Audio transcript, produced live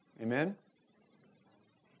Amen?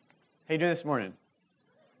 How you doing this morning?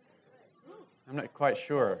 I'm not quite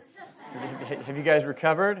sure. Have you guys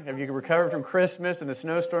recovered? Have you recovered from Christmas and the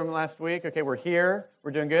snowstorm last week? Okay, we're here.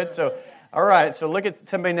 We're doing good. So, all right. So look at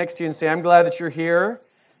somebody next to you and say, I'm glad that you're here.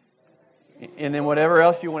 And then whatever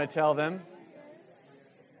else you want to tell them.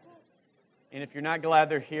 And if you're not glad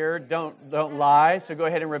they're here, don't lie. So go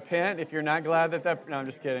ahead and repent. If you're not glad that no, I'm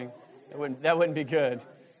just kidding. That wouldn't be good.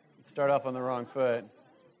 Start off on the wrong foot.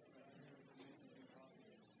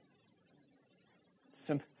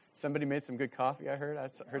 Somebody made some good coffee, I heard. I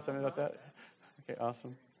heard something about that. Okay,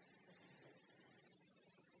 awesome.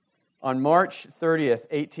 On March 30th,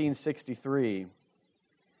 1863,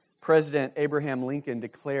 President Abraham Lincoln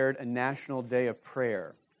declared a national day of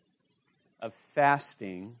prayer, of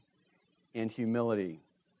fasting, and humility.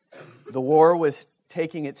 The war was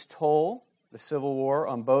taking its toll, the Civil War,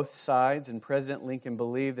 on both sides, and President Lincoln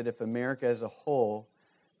believed that if America as a whole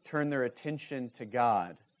turned their attention to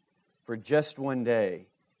God for just one day,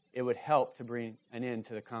 it would help to bring an end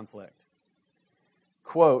to the conflict.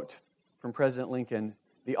 Quote from President Lincoln,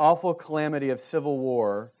 "The awful calamity of civil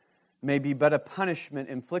war may be but a punishment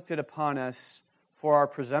inflicted upon us for our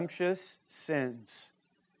presumptuous sins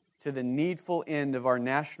to the needful end of our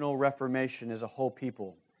national reformation as a whole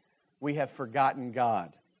people. We have forgotten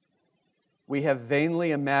God. We have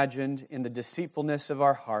vainly imagined in the deceitfulness of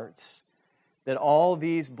our hearts that all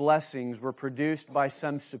these blessings were produced by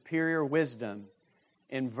some superior wisdom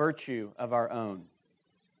in virtue of our own.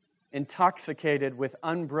 Intoxicated with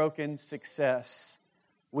unbroken success,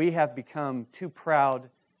 we have become too proud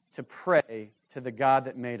to pray to the God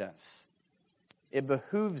that made us. It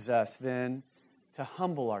behooves us then to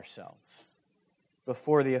humble ourselves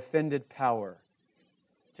before the offended power,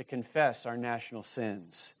 to confess our national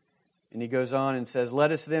sins." And he goes on and says,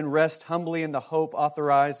 "Let us then rest humbly in the hope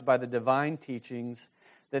authorized by the divine teachings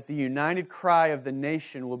that the united cry of the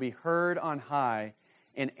nation will be heard on high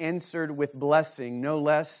and answered with blessing no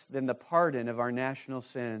less than the pardon of our national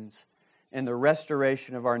sins and the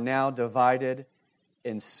restoration of our now divided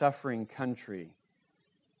and suffering country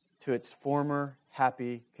to its former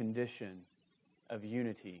happy condition of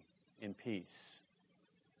unity and peace."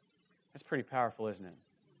 That's pretty powerful, isn't it?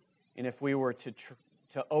 And if we were to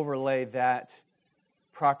overlay that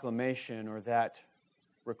proclamation or that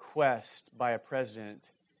request by a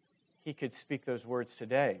president, he could speak those words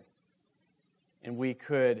today. And we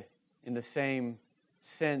could, in the same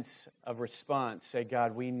sense of response, say,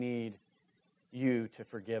 "God, we need you to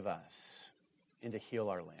forgive us and to heal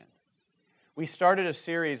our land." We started a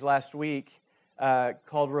series last week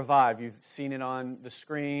called Revive. You've seen it on the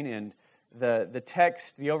screen, and the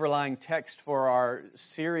text, the overlying text for our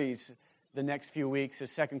series the next few weeks is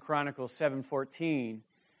 2 Chronicles 7:14,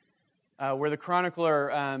 where the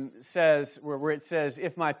chronicler says, where it says,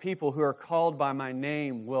 "If my people who are called by my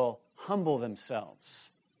name will humble themselves,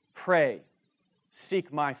 pray,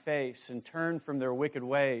 seek my face, and turn from their wicked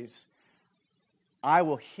ways, I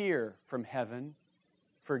will hear from heaven,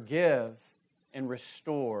 forgive, and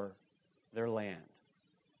restore their land."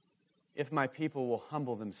 If my people will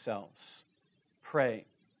humble themselves, pray,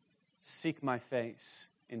 seek my face,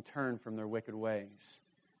 and turn from their wicked ways,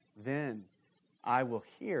 then I will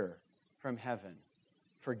hear from heaven,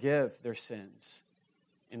 forgive their sins,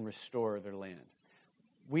 and restore their land.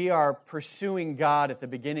 We are pursuing God at the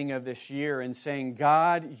beginning of this year and saying,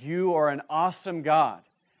 "God, you are an awesome God.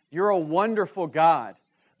 You're a wonderful God,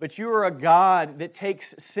 but you are a God that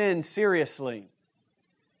takes sin seriously.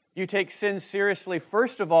 You take sin seriously,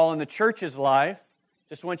 first of all, in the church's life.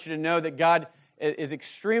 Just want you to know that God is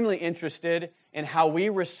extremely interested in how we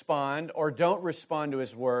respond or don't respond to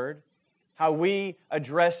His Word, how we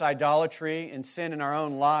address idolatry and sin in our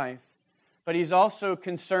own life. But He's also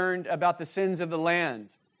concerned about the sins of the land,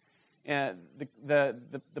 and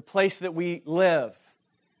the place that we live.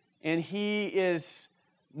 And He is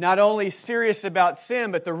not only serious about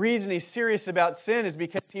sin, but the reason He's serious about sin is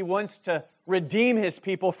because He wants to redeem His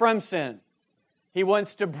people from sin. He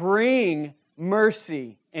wants to bring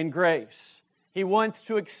mercy and grace. He wants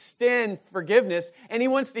to extend forgiveness, and He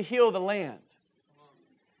wants to heal the land.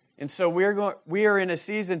 And so we are in a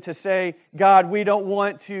season to say, "God, we don't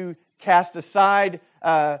want to cast aside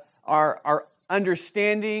our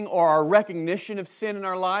understanding or our recognition of sin in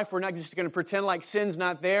our life. We're not just going to pretend like sin's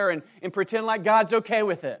not there and pretend like God's okay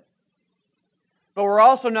with it. But we're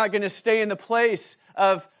also not going to stay in the place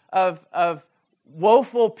of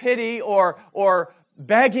woeful pity or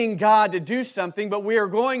begging God to do something, but we are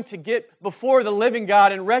going to get before the living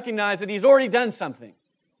God and recognize that He's already done something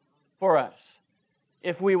for us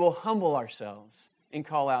if we will humble ourselves and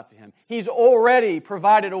call out to Him. He's already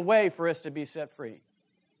provided a way for us to be set free.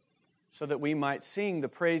 so that we might sing the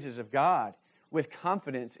praises of God with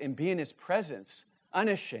confidence and be in His presence,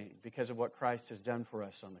 unashamed because of what Christ has done for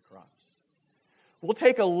us on the cross. We'll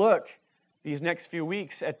take a look these next few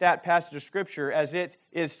weeks at that passage of Scripture as it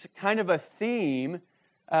is kind of a theme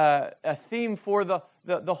for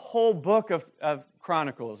the whole book of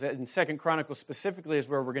Chronicles. And 2 Chronicles specifically is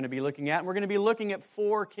where we're going to be looking at. And we're going to be looking at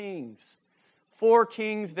 4 kings. 4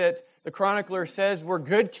 kings that the chronicler says were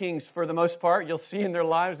good kings for the most part. You'll see in their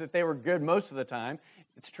lives that they were good most of the time.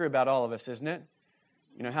 It's true about all of us, isn't it?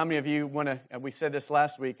 You know, how many of you want to, and we said this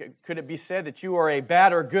last week, could it be said that you are a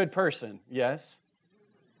bad or good person? Yes.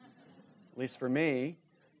 At least for me.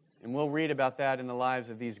 And we'll read about that in the lives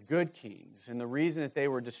of these good kings. And the reason that they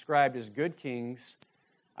were described as good kings,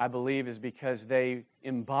 I believe, is because they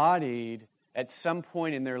embodied at some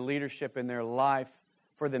point in their leadership in their life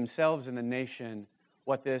for themselves and the nation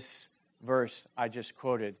what this verse I just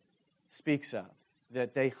quoted speaks of.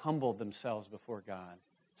 That they humbled themselves before God,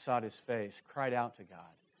 sought His face, cried out to God,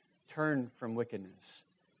 turned from wickedness,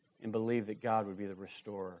 and believed that God would be the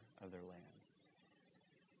restorer of their land.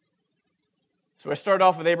 So I start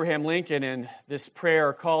off with Abraham Lincoln and this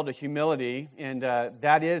prayer call to humility, and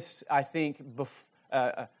that is, I think,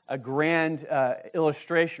 a grand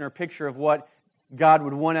illustration or picture of what God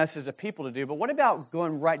would want us as a people to do. But what about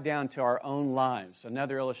going right down to our own lives?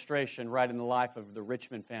 Another illustration right in the life of the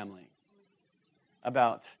Richmond family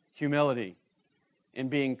about humility and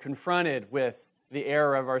being confronted with the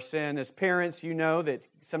error of our sin. As parents, you know that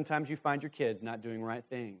sometimes you find your kids not doing right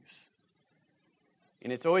things.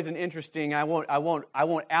 And it's always an interesting, I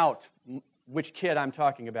won't out which kid I'm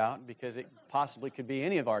talking about because it possibly could be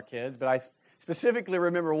any of our kids, but I specifically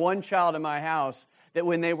remember one child in my house that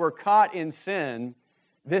when they were caught in sin,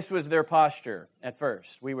 this was their posture at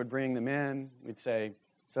first. We would bring them in, we'd say,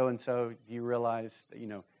 so-and-so, do you realize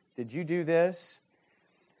that, did you do this?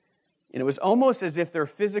 And it was almost as if their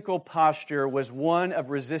physical posture was one of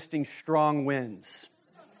resisting strong winds.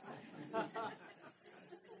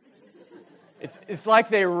 It's like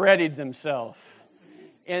they readied themselves.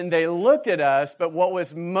 And they looked at us, but what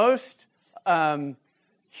was most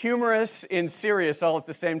humorous and serious all at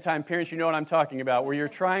the same time, parents, you know what I'm talking about, where you're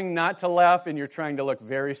trying not to laugh and you're trying to look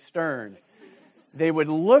very stern. They would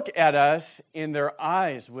look at us and their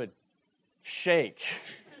eyes would shake.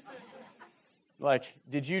 Like,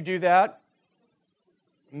 did you do that?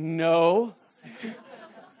 No.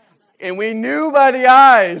 And we knew by the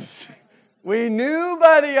eyes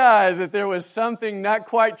that there was something not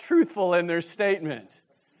quite truthful in their statement.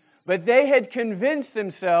 But they had convinced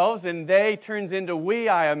themselves, and they turns into we,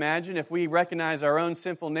 I imagine, if we recognize our own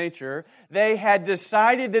sinful nature, they had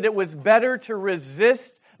decided that it was better to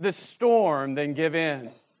resist the storm than give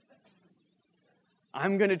in.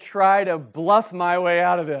 I'm going to try to bluff my way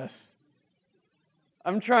out of this.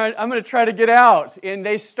 I'm going to try to get out. And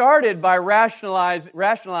they started by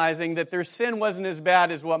rationalizing that their sin wasn't as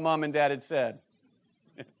bad as what mom and dad had said.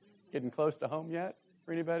 Getting close to home yet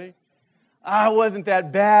for anybody? It wasn't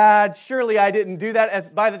that bad. Surely I didn't do that.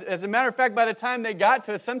 As a matter of fact, by the time they got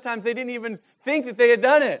to us, sometimes they didn't even think that they had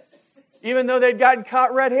done it, even though they'd gotten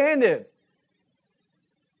caught red-handed.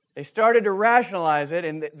 They started to rationalize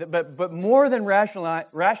it, but more than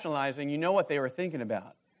rationalizing, you know what they were thinking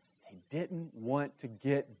about? They didn't want to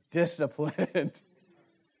get disciplined.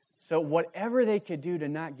 So whatever they could do to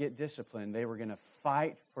not get disciplined, they were going to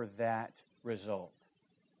fight for that result.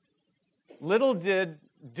 Little did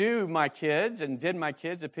my kids,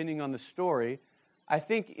 depending on the story, I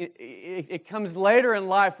think it comes later in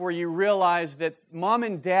life where you realize that mom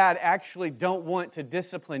and dad actually don't want to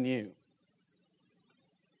discipline you.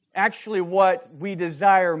 Actually, what we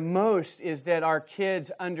desire most is that our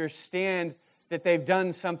kids understand that they've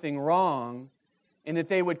done something wrong and that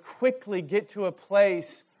they would quickly get to a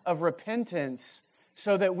place of repentance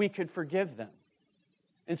so that we could forgive them.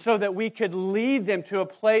 And so that we could lead them to a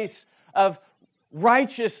place of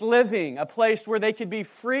righteous living, a place where they could be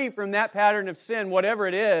free from that pattern of sin, whatever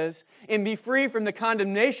it is, and be free from the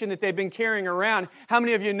condemnation that they've been carrying around. How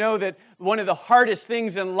many of you know that one of the hardest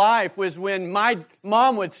things in life was when my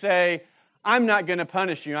mom would say, I'm not going to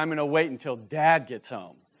punish you, I'm going to wait until Dad gets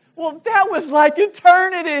home. Well, that was like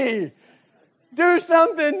eternity. Do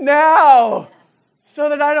something now so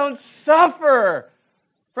that I don't suffer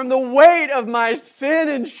from the weight of my sin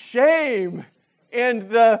and shame and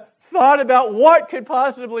the thought about what could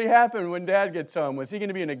possibly happen when Dad gets home. Was he going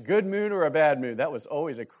to be in a good mood or a bad mood? That was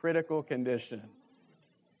always a critical condition.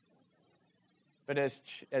 But as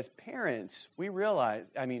parents, we realize,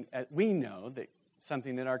 we know that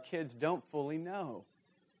something that our kids don't fully know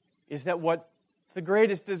is that what's the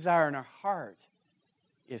greatest desire in our heart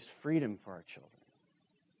is freedom for our children.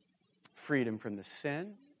 freedom from the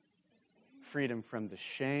sin, freedom from the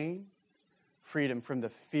shame, freedom from the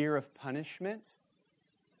fear of punishment.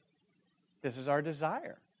 This is our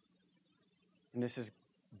desire. And this is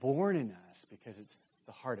born in us because it's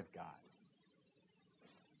the heart of God.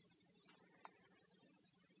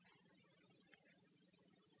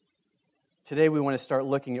 Today we want to start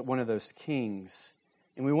looking at one of those kings.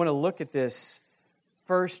 And we want to look at this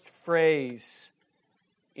first phrase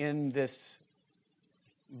in this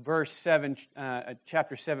verse 7,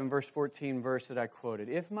 chapter 7, verse 14 verse that I quoted.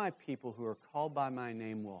 If my people who are called by my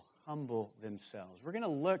name will humble themselves. We're going to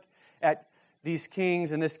look at these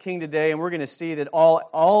kings and this king today, and we're going to see that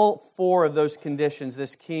all four of those conditions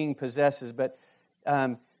this king possesses. But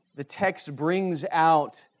the text brings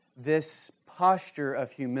out this posture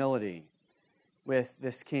of humility with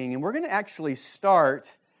this king. And we're going to actually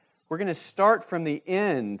start from the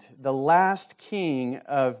end, the last king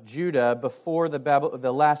of Judah before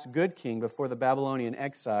the last good king before the Babylonian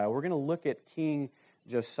exile. We're going to look at King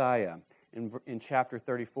Josiah in chapter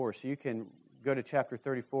 34. So you can go to chapter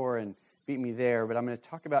 34 and beat me there, but I'm going to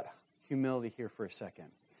talk about humility here for a second.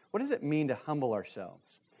 What does it mean to humble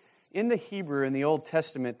ourselves? In the Hebrew, in the Old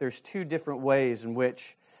Testament, there's two different ways in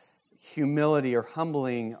which humility or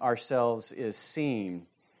humbling ourselves is seen.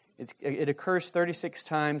 It occurs 36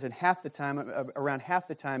 times, and around half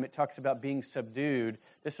the time, it talks about being subdued.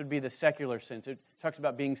 This would be the secular sense. It talks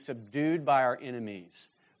about being subdued by our enemies.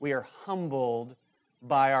 We are humbled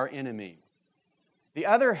by our enemy. The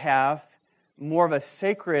other half, more of a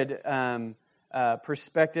sacred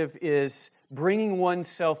perspective, is bringing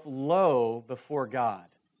oneself low before God.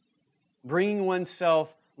 Bringing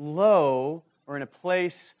oneself low or in a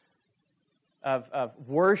place of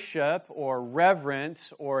worship or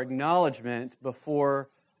reverence or acknowledgement before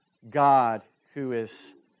God who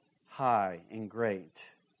is high and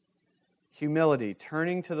great. Humility,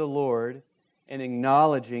 turning to the Lord and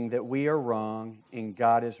acknowledging that we are wrong and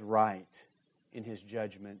God is right in His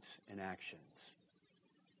judgments and actions.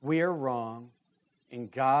 We are wrong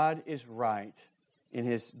and God is right in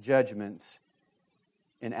His judgments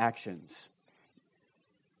and actions.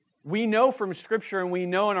 We know from Scripture and we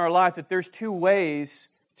know in our life that there's two ways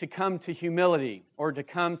to come to humility or to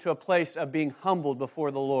come to a place of being humbled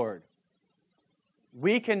before the Lord.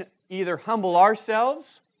 We can either humble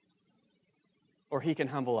ourselves or He can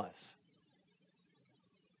humble us.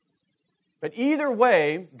 But either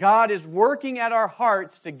way, God is working at our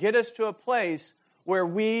hearts to get us to a place where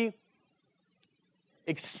we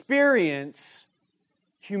experience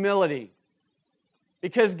humility.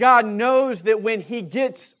 Because God knows that when He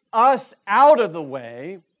gets us out of the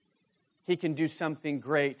way, He can do something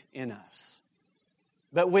great in us.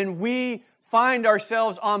 But when we find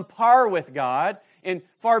ourselves on par with God, and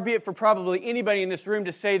far be it for probably anybody in this room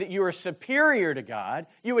to say that you are superior to God,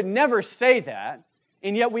 you would never say that,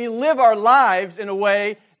 and yet we live our lives in a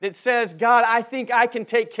way that says, God, I think I can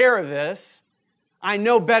take care of this. I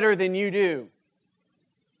know better than you do.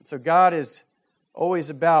 So God is always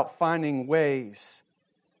about finding ways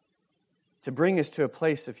to bring us to a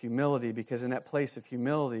place of humility, because in that place of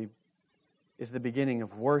humility is the beginning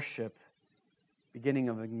of worship, beginning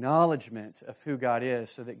of acknowledgement of who God is,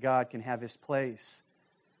 so that God can have His place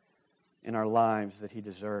in our lives that He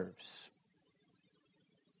deserves.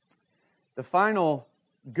 The final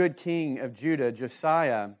good king of Judah,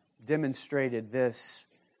 Josiah, demonstrated this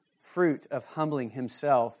fruit of humbling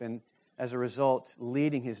himself and, as a result,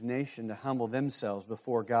 leading his nation to humble themselves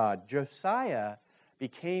before God. Josiah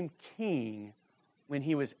became king when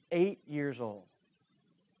he was 8 years old.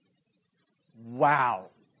 Wow.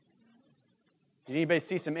 Did anybody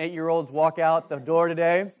see some 8-year-olds walk out the door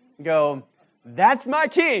today and go, that's my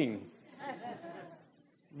king?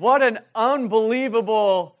 What an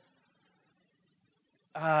unbelievable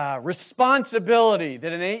responsibility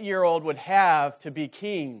that an 8-year-old would have to be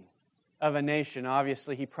king of a nation.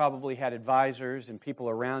 Obviously, he probably had advisors and people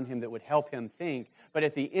around him that would help him think. But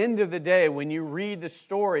at the end of the day, when you read the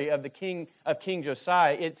story of King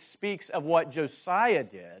Josiah, it speaks of what Josiah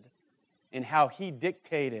did and how he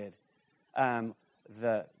dictated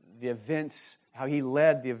the events, how he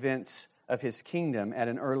led the events of his kingdom at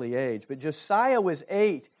an early age. But Josiah was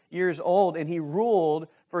 8 years old, and he ruled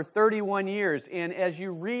for 31 years. And as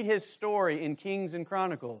you read his story in Kings and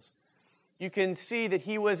Chronicles, you can see that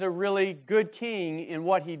he was a really good king in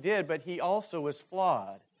what he did, but he also was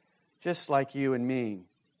flawed, just like you and me.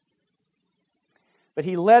 But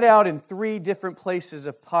he led out in 3 different places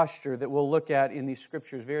of posture that we'll look at in these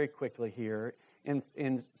scriptures very quickly here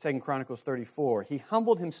in 2 Chronicles 34. He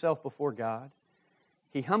humbled himself before God.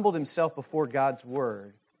 He humbled himself before God's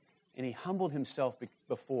word. And he humbled himself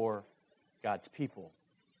before God's people.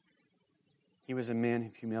 He was a man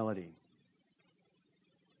of humility.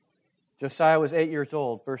 Josiah was 8 years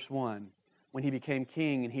old, verse 1, when he became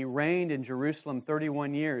king, and he reigned in Jerusalem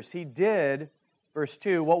 31 years. He did, verse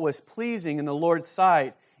 2, what was pleasing in the Lord's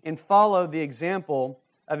sight and followed the example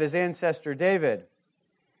of his ancestor David.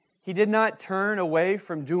 He did not turn away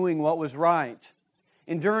from doing what was right.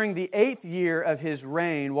 And during the 8th year of his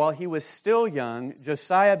reign, while he was still young,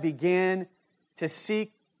 Josiah began to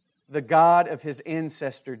seek the God of his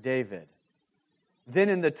ancestor David. Then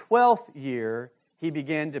in the 12th year, he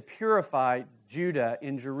began to purify Judah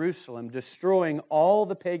in Jerusalem, destroying all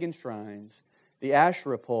the pagan shrines, the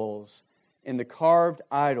Asherah poles, and the carved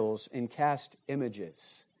idols and cast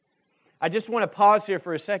images. I just want to pause here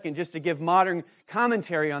for a second just to give modern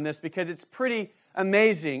commentary on this because it's pretty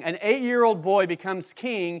amazing. An 8-year-old boy becomes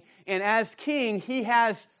king, and as king, he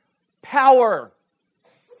has power.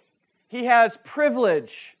 He has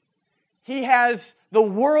privilege. He has the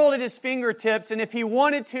world at his fingertips, and if he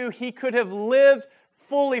wanted to, he could have lived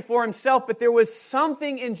fully for himself, but there was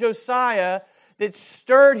something in Josiah that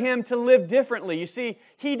stirred him to live differently. You see,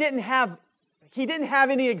 he didn't have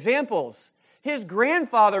any examples. His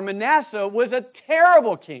grandfather, Manasseh, was a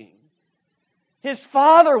terrible king. His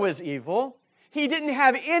father was evil. He didn't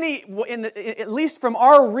have any, at least from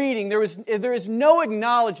our reading, there is no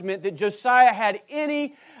acknowledgement that Josiah had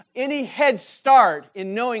any head start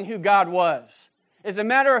in knowing who God was. As a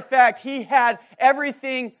matter of fact, he had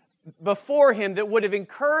everything before him that would have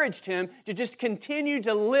encouraged him to just continue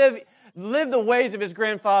to live the ways of his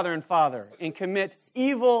grandfather and father and commit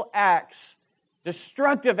evil acts,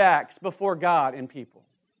 destructive acts before God and people.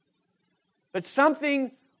 But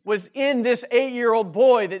something was in this 8-year-old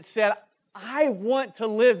boy that said, I want to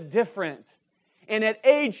live different. And at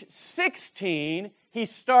age 16, he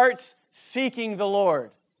starts seeking the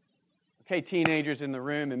Lord. Okay, teenagers in the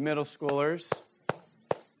room and middle schoolers,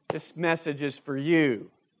 this message is for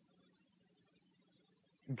you.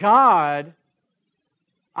 God,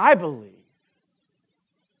 I believe,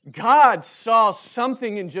 God saw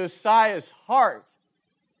something in Josiah's heart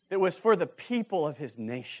that was for the people of his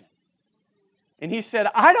nation. And he said,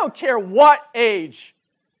 I don't care what age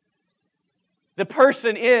the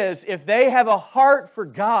person is, if they have a heart for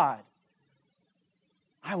God,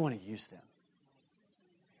 I want to use them.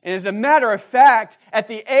 And as a matter of fact, at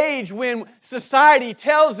the age when society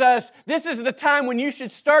tells us this is the time when you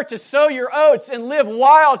should start to sow your oats and live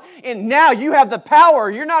wild, and now you have the power.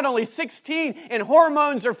 You're not only 16 and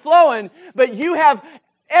hormones are flowing, but you have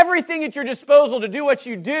everything at your disposal to do what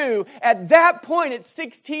you do. At that point, at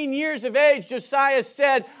 16 years of age, Josiah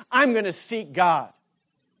said, I'm going to seek God.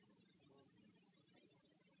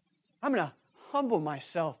 I'm going to humble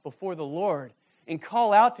myself before the Lord and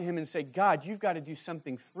call out to Him and say, God, you've got to do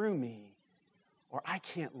something through me or I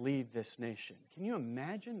can't lead this nation. Can you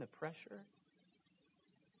imagine the pressure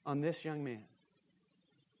on this young man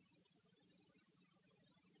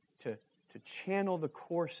to channel the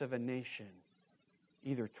course of a nation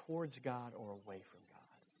either towards God or away from God?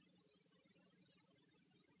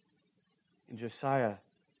 And Josiah,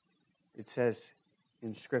 it says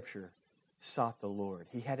in Scripture, sought the Lord.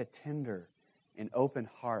 He had a tender and open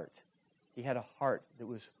heart. He had a heart that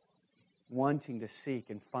was wanting to seek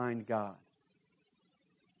and find God.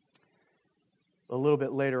 A little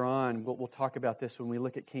bit later on, we'll talk about this when we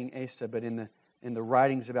look at King Asa, but in the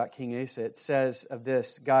writings about King Asa, it says of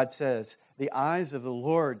this, God says, the eyes of the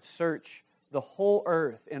Lord search the whole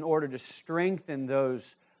earth in order to strengthen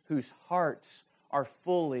those whose hearts are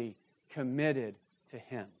fully committed to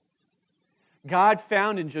Him. God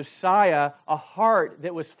found in Josiah a heart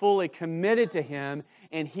that was fully committed to Him,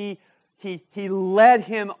 and He led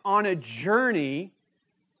him on a journey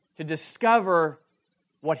to discover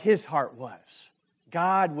what his heart was.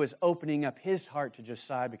 God was opening up His heart to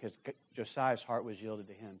Josiah because Josiah's heart was yielded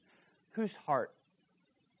to Him. Whose heart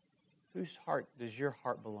does your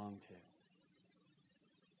heart belong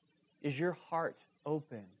to? Is your heart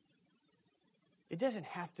open? It doesn't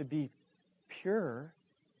have to be pure.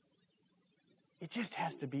 It just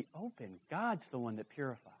has to be open. God's the one that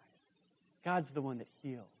purifies. God's the one that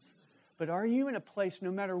heals. But are you in a place,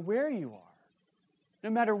 no matter where you are, no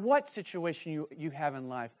matter what situation you have in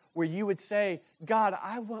life, where you would say, God,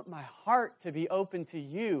 I want my heart to be open to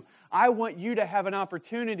You. I want You to have an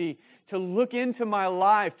opportunity to look into my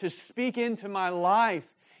life, to speak into my life,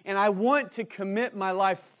 and I want to commit my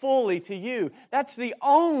life fully to You. That's the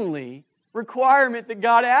only requirement that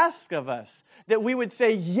God asks of us, that we would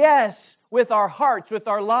say yes with our hearts, with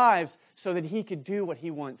our lives, so that He could do what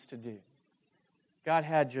He wants to do. God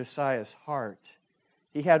had Josiah's heart.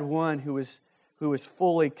 He had one who was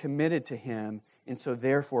fully committed to Him, and so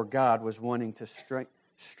therefore God was wanting to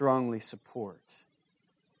strongly support.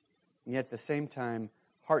 And yet at the same time,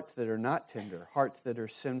 hearts that are not tender, hearts that are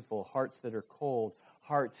sinful, hearts that are cold,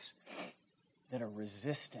 hearts that are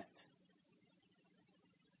resistant,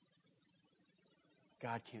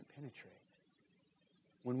 God can't penetrate.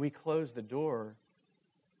 When we close the door,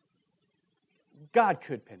 God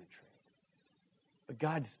could penetrate. But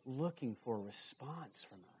God's looking for a response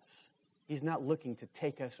from us. He's not looking to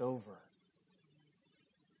take us over.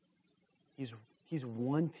 He's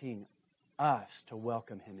wanting us to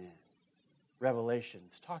welcome Him in.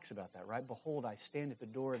 Revelations talks about that, right? Behold, I stand at the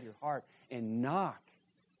door of your heart and knock.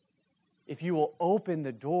 If you will open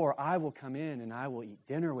the door, I will come in and I will eat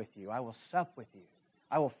dinner with you. I will sup with you.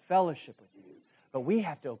 I will fellowship with you. But we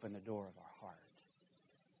have to open the door of our heart.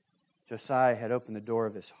 Josiah had opened the door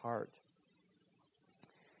of his heart.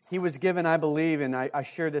 He was given, I believe, and I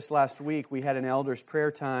shared this last week, we had an elders'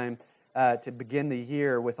 prayer time to begin the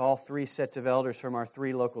year with all three sets of elders from our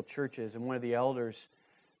three local churches. And one of the elders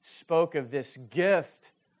spoke of this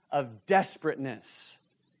gift of desperateness.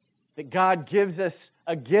 That God gives us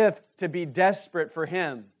a gift to be desperate for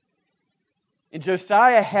Him. And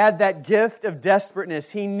Josiah had that gift of desperateness.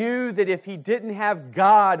 He knew that if he didn't have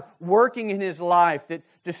God working in his life, that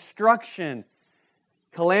destruction,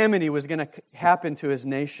 calamity was going to happen to his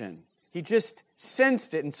nation. He just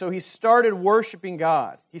sensed it, and so he started worshiping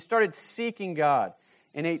God. He started seeking God.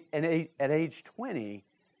 And at age 20,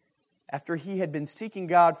 after he had been seeking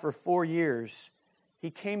God for 4 years, he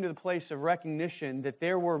came to the place of recognition that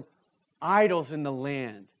there were idols in the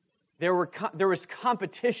land. There was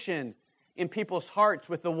competition in people's hearts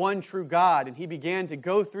with the one true God, and he began to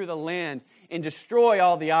go through the land and destroy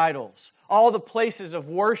all the idols, all the places of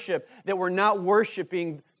worship that were not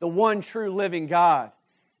worshiping the one true living God.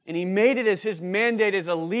 And he made it as his mandate as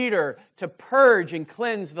a leader to purge and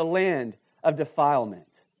cleanse the land of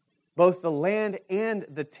defilement, both the land and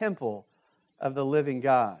the temple of the living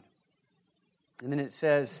God. And then it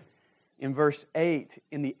says in verse 8,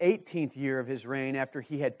 in the 18th year of his reign, after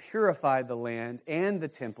he had purified the land and the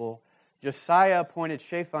temple, Josiah appointed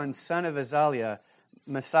Shaphan, son of Azaliah,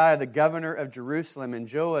 Messiah, the governor of Jerusalem, and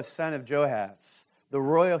Joah, son of Joahaz, the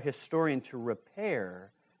royal historian, to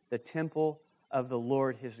repair the temple of the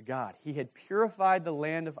Lord his God. He had purified the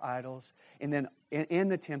land of idols, and then in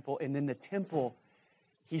the temple, and then the temple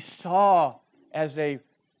he saw as a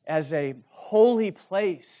holy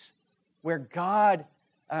place where God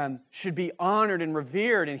should be honored and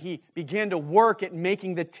revered, and he began to work at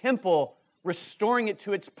making the temple, restoring it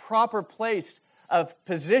to its proper place of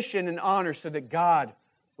position and honor so that God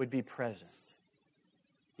would be present.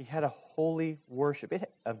 He had a holy worship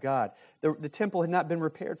of God. The temple had not been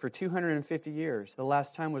repaired for 250 years. The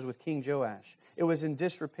last time was with King Joash. It was in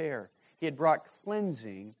disrepair. He had brought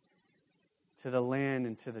cleansing to the land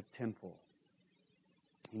and to the temple.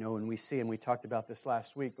 You know, when we see, and we talked about this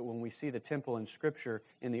last week, but when we see the temple in Scripture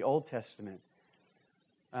in the Old Testament,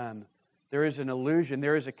 there is an allusion,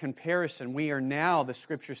 there is a comparison. We are now, the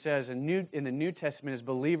Scripture says, in the New Testament as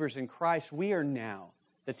believers in Christ, we are now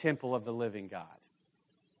the temple of the living God.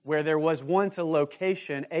 Where there was once a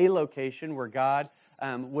location where God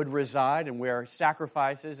would reside and where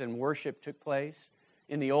sacrifices and worship took place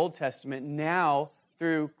in the Old Testament, now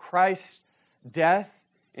through Christ's death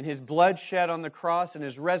and His blood shed on the cross and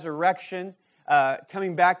His resurrection,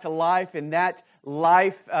 coming back to life, and that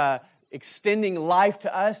life extending life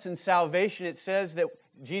to us in salvation, it says that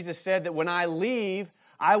Jesus said that when I leave,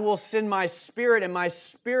 I will send my Spirit, and my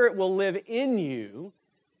Spirit will live in you,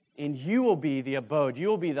 and you will be the abode, you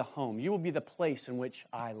will be the home, you will be the place in which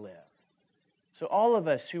I live. So all of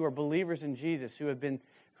us who are believers in Jesus, who have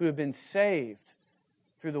been saved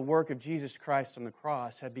through the work of Jesus Christ on the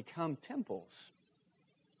cross, have become temples.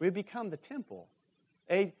 We've become the temple.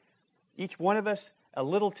 Each one of us, a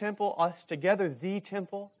little temple, us together, the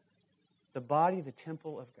temple. The body, the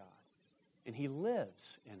temple of God. And He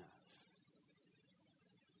lives in us.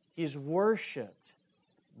 He is worshipped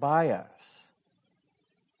by us.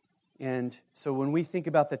 And so when we think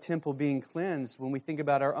about the temple being cleansed, when we think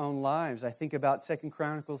about our own lives, I think about 2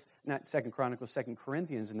 Corinthians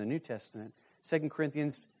in the New Testament. 2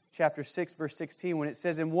 Corinthians chapter 6, verse 16, when it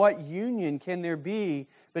says, "In what union can there be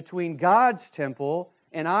between God's temple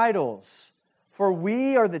and idols? For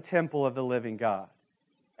we are the temple of the living God.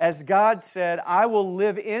 As God said, I will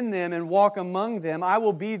live in them and walk among them. I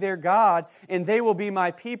will be their God, and they will be my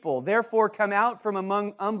people. Therefore, come out from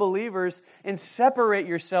among unbelievers and separate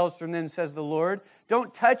yourselves from them, says the Lord.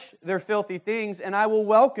 Don't touch their filthy things, and I will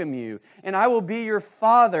welcome you. And I will be your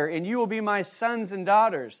Father, and you will be my sons and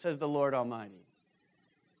daughters, says the Lord Almighty."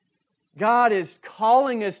 God is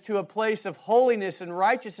calling us to a place of holiness and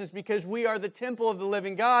righteousness because we are the temple of the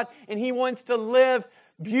living God, and He wants to live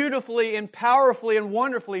beautifully and powerfully and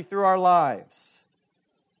wonderfully through our lives.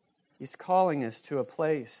 He's calling us to a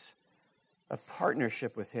place of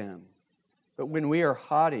partnership with Him. But when we are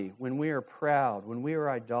haughty, when we are proud, when we are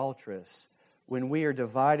idolatrous, when we are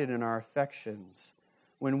divided in our affections,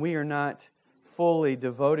 when we are not fully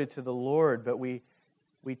devoted to the Lord, but we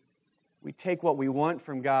take what we want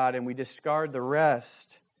from God and we discard the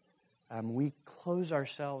rest, we close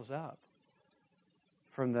ourselves up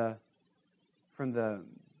from the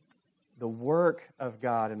work of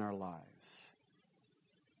God in our lives.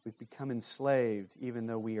 We become enslaved even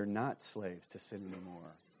though we are not slaves to sin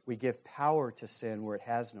anymore. We give power to sin where it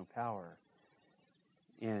has no power.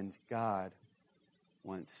 And God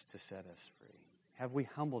wants to set us free. Have we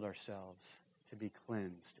humbled ourselves to be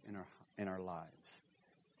cleansed in our lives?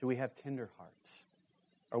 Do we have tender hearts?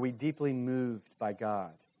 Are we deeply moved by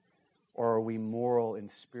God? Or are we moral and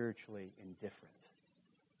spiritually indifferent?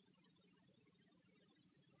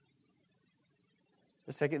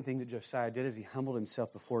 The second thing that Josiah did is he humbled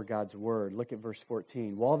himself before God's word. Look at verse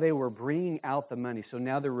 14. While they were bringing out the money, so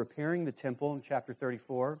now they're repairing the temple in chapter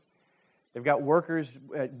 34. They've got workers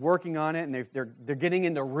working on it, and they're getting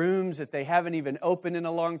into rooms that they haven't even opened in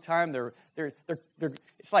a long time.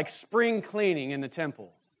 It's like spring cleaning in the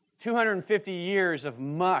temple. 250 years of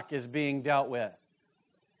muck is being dealt with.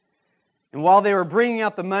 And while they were bringing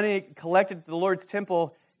out the money collected at the Lord's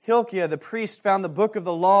temple, Hilkiah, the priest, found the book of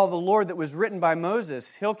the law of the Lord that was written by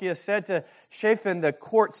Moses. Hilkiah said to Shaphan, the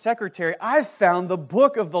court secretary, "I found the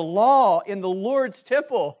book of the law in the Lord's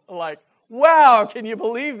temple." I'm like, wow, can you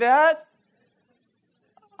believe that?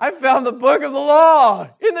 I found the book of the law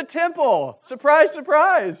in the temple. Surprise,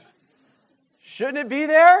 surprise. Shouldn't it be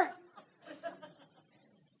there?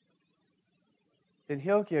 Then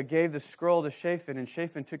Hilkiah gave the scroll to Shaphan, and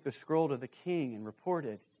Shaphan took the scroll to the king and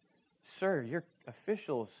reported, "Sir, your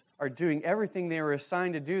officials are doing everything they were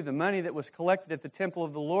assigned to do. The money that was collected at the temple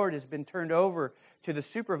of the Lord has been turned over to the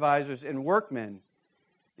supervisors and workmen."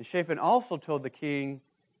 And Shaphan also told the king,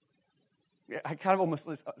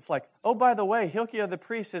 it's like, "Oh, by the way, Hilkiah the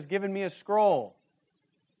priest has given me a scroll."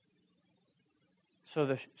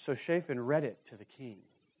 So Shaphan read it to the king,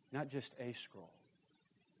 not just a scroll,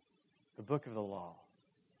 the book of the law.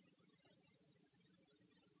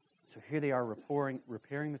 So here they are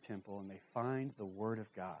repairing the temple, and they find the Word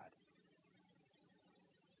of God.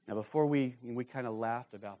 Now, before we kind of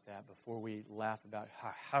laughed about that, before we laughed about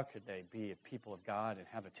how could they be a people of God and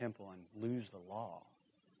have a temple and lose the law?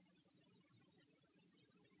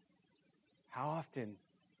 How often,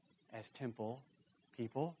 as temple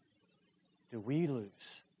people, do we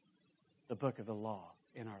lose the book of the law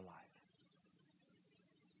in our life?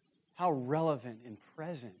 How relevant and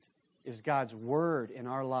present is God's Word in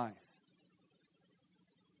our life?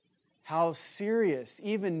 How serious,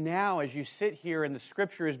 even now as you sit here and the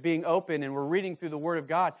Scripture is being opened and we're reading through the Word of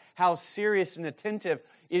God, how serious and attentive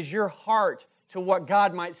is your heart to what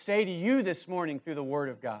God might say to you this morning through the Word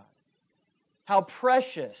of God? How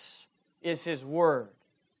precious is His Word?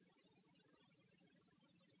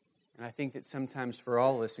 And I think that sometimes for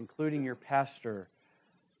all of us, including your pastor,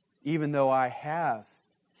 even though I have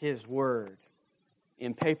His Word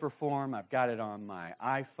in paper form, I've got it on my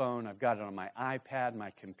iPhone, I've got it on my iPad, my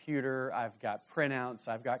computer, I've got printouts,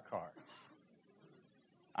 I've got cards.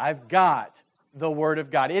 I've got the Word of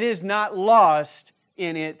God. It is not lost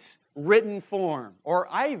in its written form, or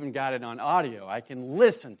I even got it on audio. I can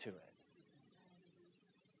listen to it.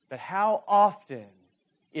 But how often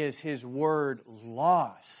is His Word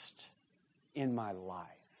lost in my life?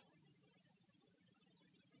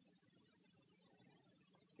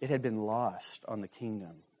 It had been lost on the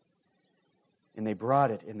kingdom. And they brought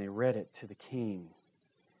it and they read it to the king.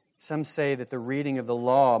 Some say that the reading of the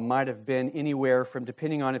law might have been anywhere from,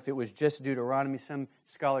 depending on if it was just Deuteronomy, some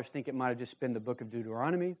scholars think it might have just been the book of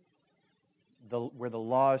Deuteronomy, where the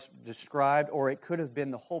law is described, or it could have been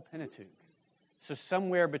the whole Pentateuch. So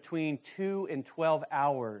somewhere between 2 and 12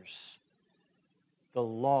 hours, the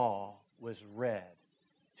law was read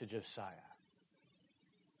to Josiah.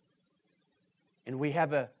 And we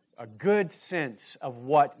have a good sense of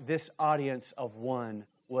what this audience of one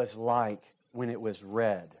was like when it was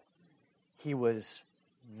read. He was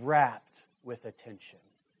rapt with attention.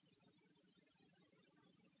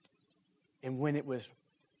 And when it was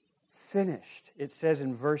finished, it says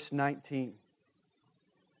in verse 19,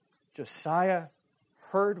 Josiah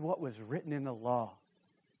heard what was written in the law,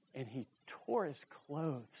 and he tore his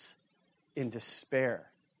clothes in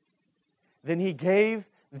despair. Then he gave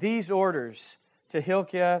these orders to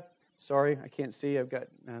Hilkiah, sorry, I can't see. I've got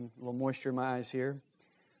a little moisture in my eyes here.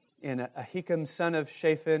 And Ahikam, son of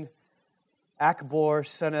Shaphan, Akbor,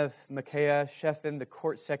 son of Micaiah, Shaphan, the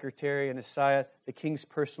court secretary, and Asaiah, the king's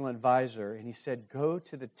personal advisor. And he said, go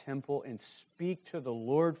to the temple and speak to the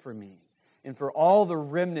Lord for me and for all the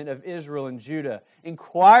remnant of Israel and Judah.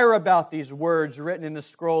 Inquire about these words written in the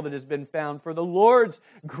scroll that has been found. For the Lord's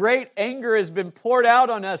great anger has been poured out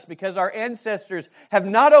on us because our ancestors have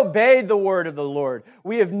not obeyed the word of the Lord.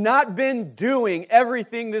 We have not been doing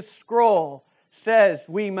everything this scroll says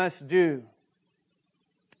we must do.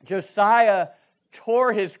 Josiah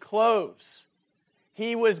tore his clothes.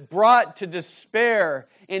 He was brought to despair,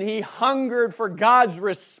 and he hungered for God's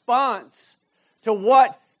response to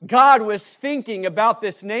what God was thinking about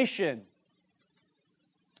this nation.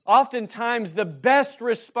 Oftentimes, the best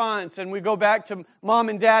response, and we go back to mom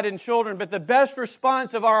and dad and children, but the best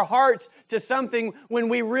response of our hearts to something when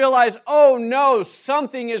we realize, oh no,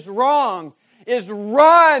 something is wrong, is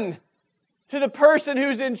run to the person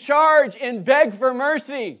who's in charge and beg for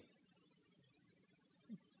mercy.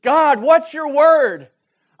 God, what's your word?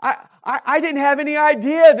 I didn't have any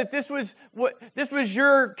idea that this was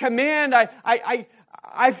your command.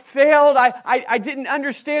 I failed. I didn't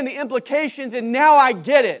understand the implications, and now I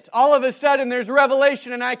get it. All of a sudden, there's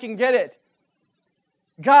revelation, and I can get it.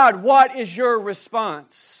 God, what is your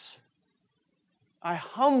response? I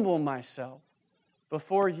humble myself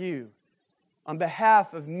before you on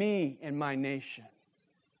behalf of me and my nation.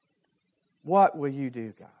 What will you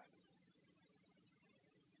do, God?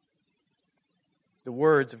 The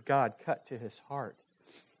words of God cut to his heart.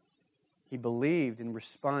 He believed and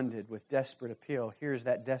responded with desperate appeal. Here's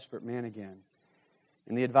that desperate man again.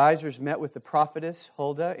 And the advisors met with the prophetess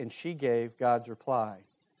Huldah, and she gave God's reply.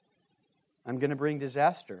 I'm going to bring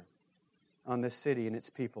disaster on this city and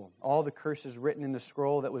its people. All the curses written in the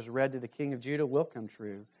scroll that was read to the king of Judah will come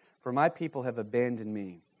true. For my people have abandoned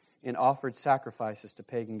me and offered sacrifices to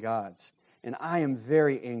pagan gods. And I am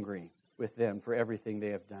very angry with them for everything they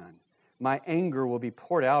have done. My anger will be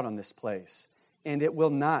poured out on this place, and it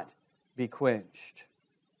will not be quenched.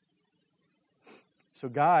 So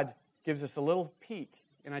God gives us a little peek.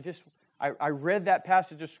 And I read that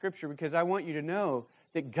passage of Scripture because I want you to know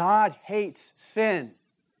that God hates sin.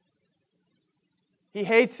 He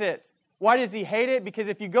hates it. Why does He hate it? Because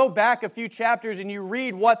if you go back a few chapters and you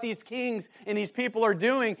read what these kings and these people are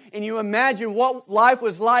doing, and you imagine what life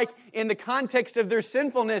was like in the context of their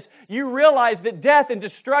sinfulness, you realize that death and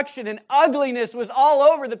destruction and ugliness was all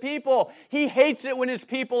over the people. He hates it when His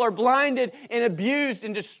people are blinded and abused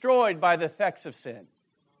and destroyed by the effects of sin.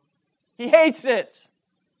 He hates it.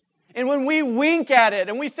 And when we wink at it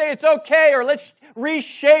and we say it's okay, or let's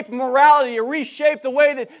reshape morality or reshape the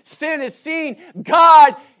way that sin is seen,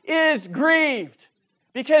 God is grieved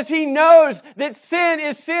because He knows that sin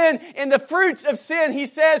is sin, and the fruits of sin, He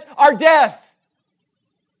says, are death.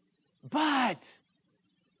 But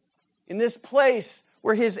in this place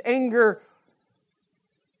where His anger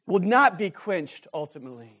will not be quenched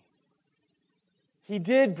ultimately, He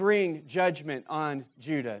did bring judgment on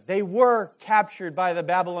Judah. They were captured by the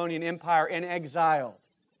Babylonian Empire and exiled.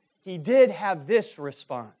 He did have this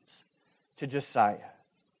response to Josiah.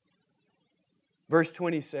 Verse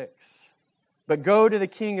 26, but go to the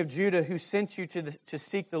king of Judah who sent you to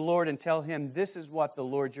seek the Lord and tell him, this is what the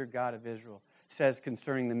Lord your God of Israel says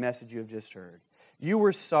concerning the message you have just heard. You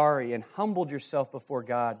were sorry and humbled yourself before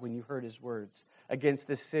God when you heard His words against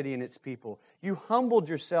this city and its people. You humbled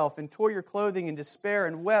yourself and tore your clothing in despair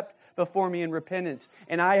and wept before me in repentance.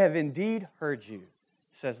 And I have indeed heard you,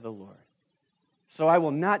 says the Lord. So I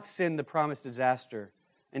will not send the promised disaster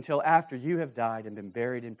until after you have died and been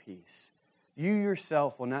buried in peace. You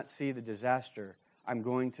yourself will not see the disaster I'm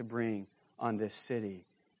going to bring on this city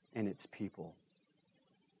and its people.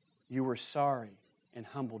 You were sorry and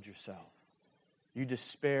humbled yourself. You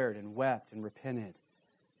despaired and wept and repented.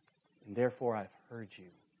 And therefore I've heard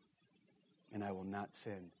you, and I will not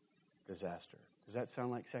send disaster. Does that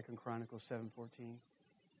sound like 2 Chronicles 7:14?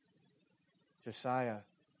 Josiah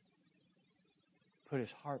put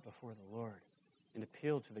his heart before the Lord and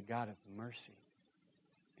appealed to the God of mercy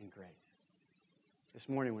and grace. This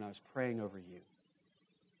morning when I was praying over you,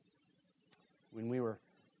 when we were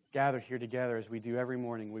gathered here together as we do every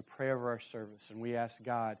morning, we pray over our service and we ask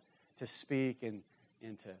God to speak and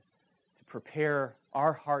to prepare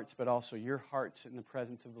our hearts, but also your hearts in the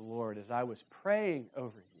presence of the Lord. As I was praying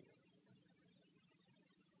over you,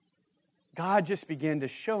 God just began to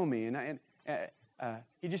show me, and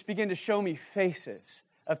He just began to show me faces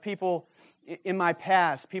of people in my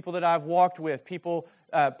past, people that I've walked with, people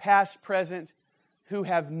past, present, who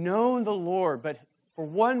have known the Lord, but For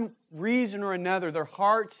one reason or another, their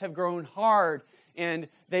hearts have grown hard and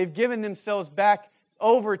they've given themselves back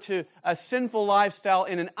over to a sinful lifestyle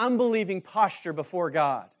in an unbelieving posture before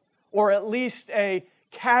God, or at least a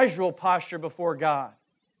casual posture before God.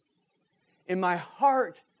 And my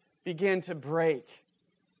heart began to break,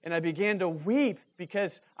 and I began to weep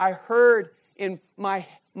because I heard in my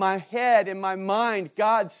head, in my mind,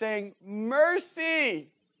 God saying, mercy!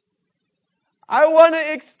 I want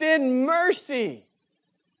to extend mercy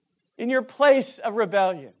in your place of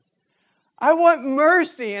rebellion. I want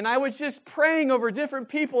mercy. And I was just praying over different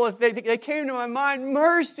people as they came to my mind.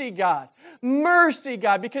 Mercy, God. Mercy,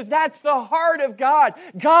 God. Because that's the heart of God.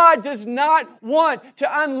 God does not want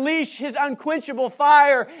to unleash His unquenchable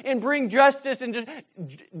fire and bring justice and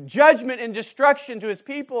judgment and destruction to His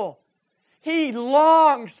people. He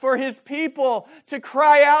longs for His people to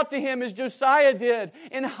cry out to Him as Josiah did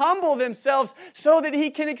and humble themselves so that He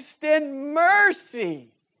can extend mercy.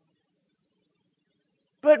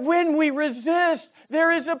 But when we resist,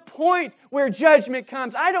 there is a point where judgment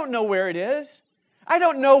comes. I don't know where it is. I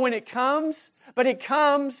don't know when it comes, but it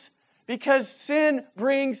comes because sin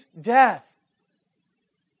brings death.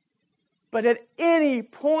 But at any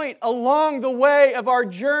point along the way of our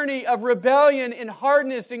journey of rebellion and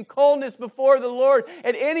hardness and coldness before the Lord,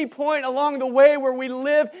 at any point along the way where we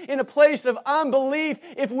live in a place of unbelief,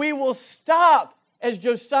 if we will stop as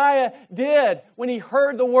Josiah did when he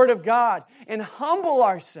heard the Word of God, and humble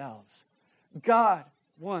ourselves, God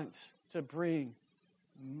wants to bring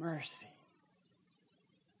mercy.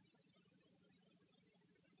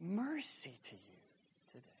 Mercy to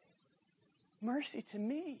you today. Mercy to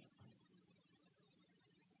me.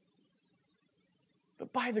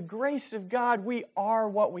 But by the grace of God, we are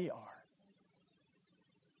what we are.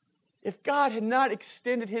 If God had not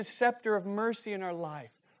extended His scepter of mercy in our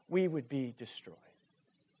life, we would be destroyed.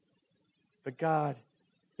 But God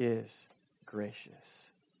is gracious.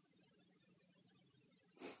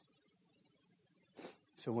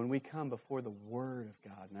 So when we come before the Word of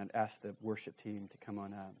God, and I'd ask the worship team to come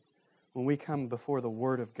on up. When we come before the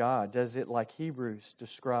Word of God, does it, like Hebrews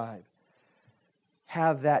describe,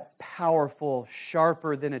 have that powerful,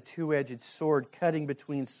 sharper than a two-edged sword, cutting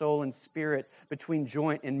between soul and spirit, between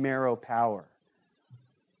joint and marrow power?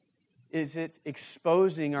 Is it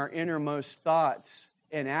exposing our innermost thoughts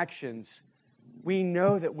and actions? We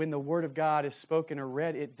know that when the Word of God is spoken or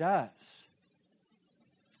read, it does.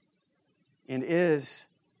 And is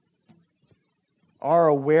our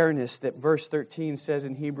awareness that verse 13 says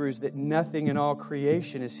in Hebrews that nothing in all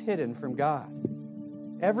creation is hidden from God.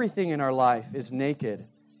 Everything in our life is naked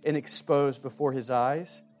and exposed before His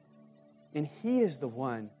eyes. And He is the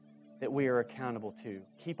one that we are accountable to.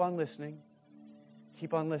 Keep on listening.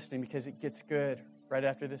 Keep on listening because it gets good right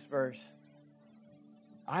after this verse.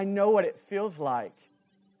 I know what it feels like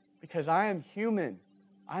because I am human.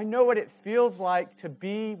 I know what it feels like to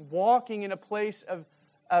be walking in a place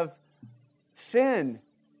of sin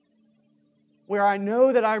where I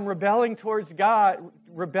know that I'm rebelling towards God,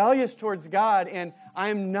 rebellious towards God, and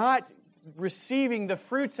I'm not receiving the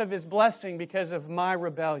fruits of His blessing because of my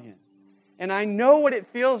rebellion. And I know what it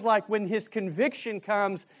feels like when His conviction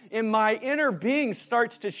comes and my inner being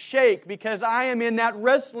starts to shake because I am in that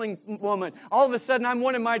wrestling moment. All of a sudden, I'm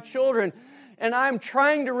one of my children and I'm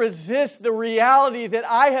trying to resist the reality that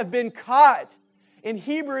I have been caught. And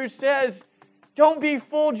Hebrews says, don't be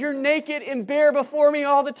fooled, you're naked and bare before me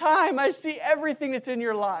all the time. I see everything that's in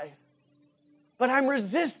your life. But I'm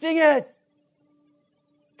resisting it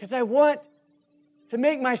because I want to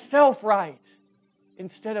make myself right,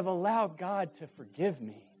 instead of allow God to forgive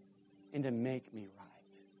me and to make me right.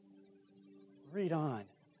 Read on.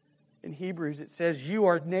 In Hebrews it says, you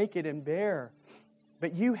are naked and bare,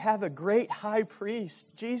 but you have a great high priest,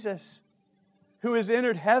 Jesus, who has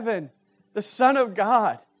entered heaven, the Son of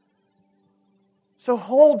God. So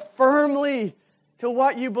hold firmly to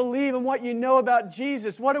what you believe and what you know about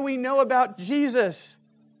Jesus. What do we know about Jesus?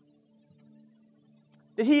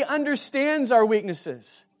 That He understands our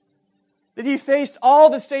weaknesses. That He faced all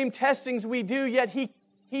the same testings we do, yet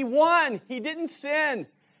He won. He didn't sin.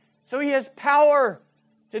 So He has power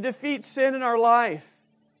to defeat sin in our life.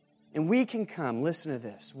 And we can come, listen to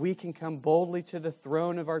this, we can come boldly to the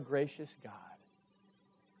throne of our gracious God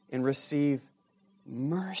and receive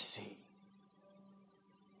mercy.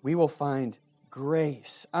 We will find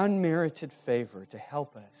grace, unmerited favor to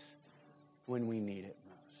help us when we need it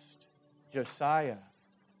most. Josiah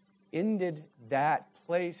ended that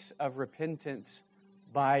place of repentance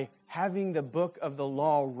by having the book of the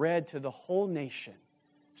law read to the whole nation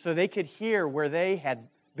so they could hear where they had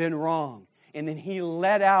been wrong. And then he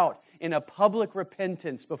led out in a public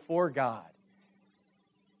repentance before God.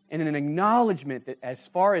 and an acknowledgement that as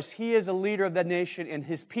far as he is a leader of the nation and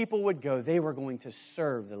his people would go, they were going to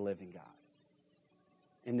serve the living God.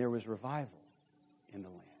 And there was revival in the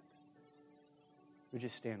land. Would you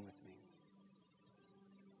stand with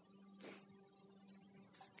me?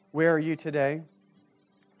 Where are you today?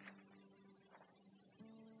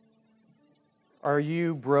 Are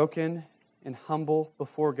you broken and humble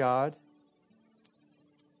before God?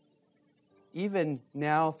 Even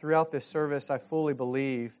now, throughout this service, I fully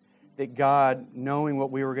believe that God, knowing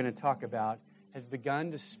what we were going to talk about, has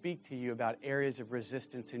begun to speak to you about areas of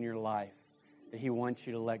resistance in your life that He wants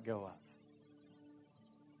you to let go of.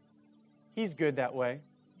 He's good that way.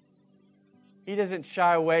 He doesn't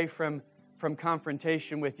shy away from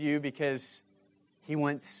confrontation with you because He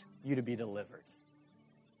wants you to be delivered.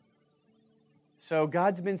 So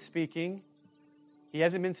God's been speaking. He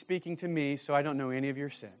hasn't been speaking to me, so I don't know any of your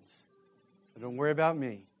sins. So don't worry about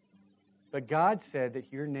me. But God said that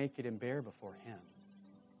you're naked and bare before Him.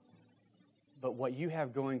 But what you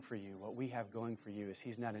have going for you, what we have going for you, is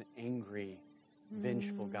He's not an angry,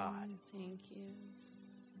 vengeful God. Thank you.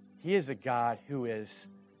 He is a God who is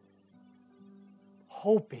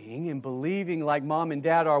hoping and believing like mom and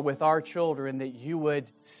dad are with our children that you would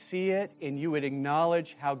see it and you would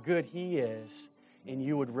acknowledge how good He is and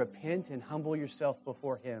you would repent and humble yourself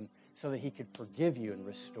before Him so that He could forgive you and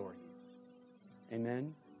restore you.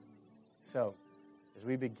 Amen? So, as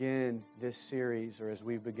we begin this series, or as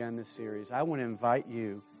we've begun this series, I want to invite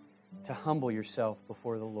you to humble yourself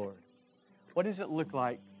before the Lord. What does it look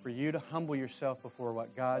like for you to humble yourself before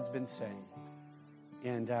what God's been saying?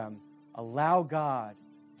 And allow God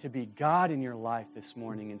to be God in your life this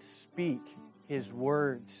morning and speak His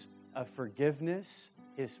words of forgiveness,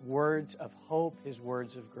 His words of hope, His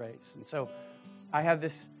words of grace. And so I have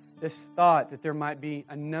this thought that there might be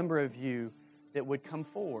a number of you that would come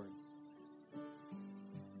forward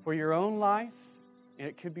for your own life, and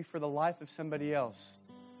it could be for the life of somebody else.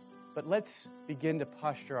 But let's begin to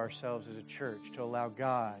posture ourselves as a church to allow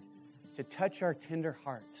God to touch our tender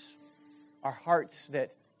hearts, our hearts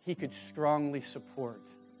that He could strongly support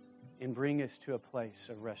and bring us to a place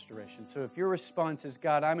of restoration. So if your response is,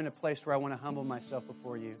 God, I'm in a place where I want to humble myself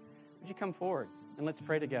before you, would you come forward and let's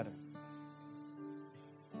pray together.